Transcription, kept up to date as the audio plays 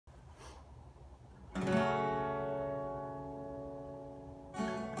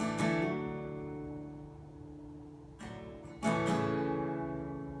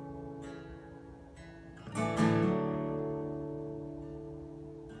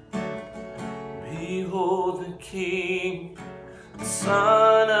Behold the King, the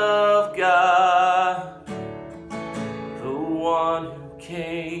Son of God, the one who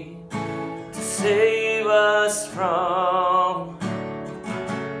came to save us from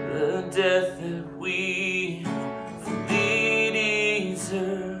the death that we fully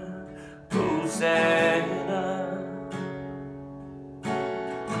deserve. Hosanna.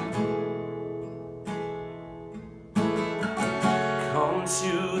 Come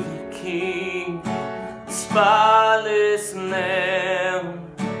to the King, the spotless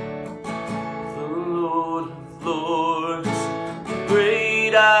Lamb, the Lord of Lords, the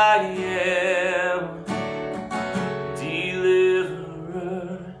great I am,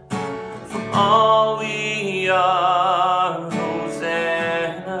 deliverer from all we are.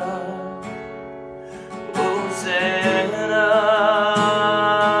 Hosanna, Hosanna.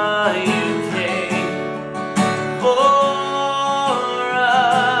 You came for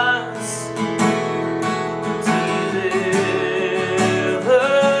us, deliver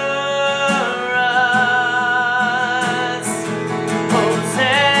us.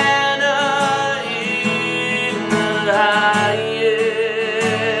 Hosanna in the highest.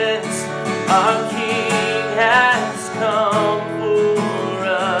 Our King has come for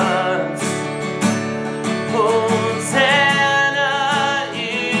us. Hosanna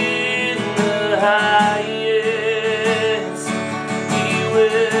in the highest. He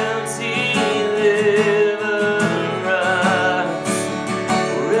will deliver us.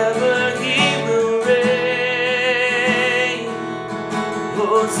 Forever He will reign.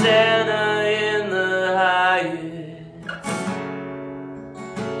 Hosanna in the highest.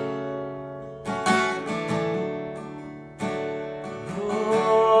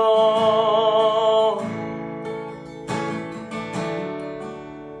 Oh,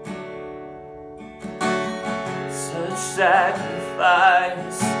 such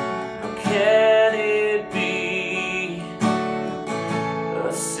sacrifice, how can it be?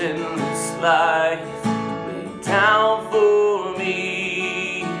 A sinless life laid down for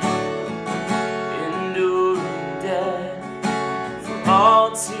me, enduring death for all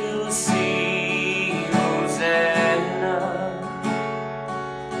to see. Hosanna.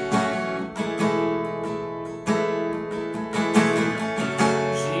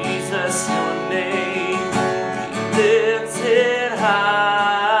 Jesus, your name be lifted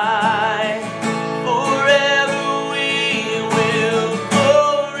high. Forever we will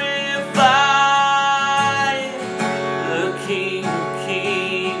glorify the King of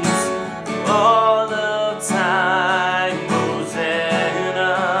Kings all of time.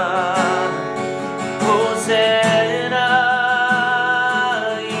 Hosanna, Hosanna.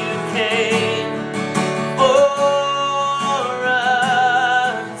 You came for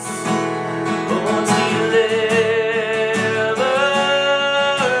us. Oh, deliver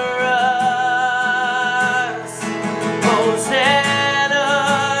us. Hosanna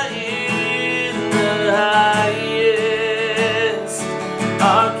in the highest.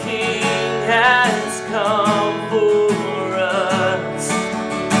 Our King has come for us.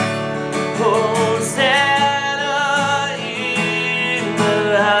 Hosanna in the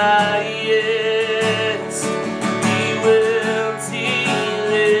highest. He will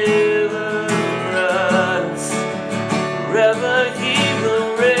deliver us. Forever He will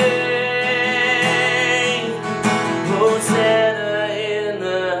reign. Hosanna in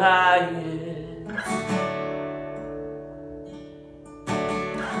the highest.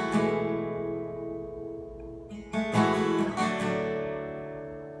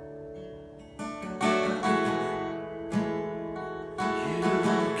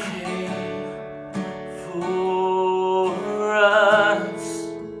 You came for us,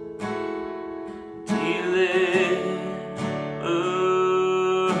 deliver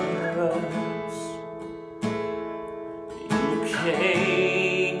us. You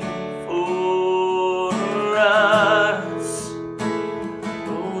came for us,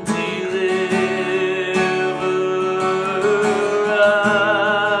 oh, deliver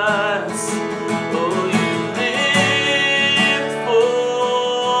us. Oh, you lived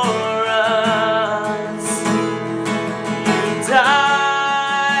for us. You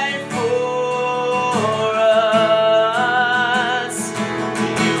died for us.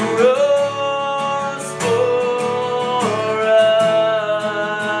 You rose for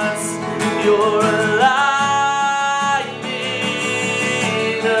us. You're alive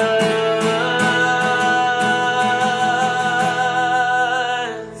in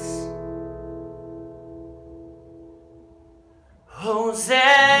us. Hosanna.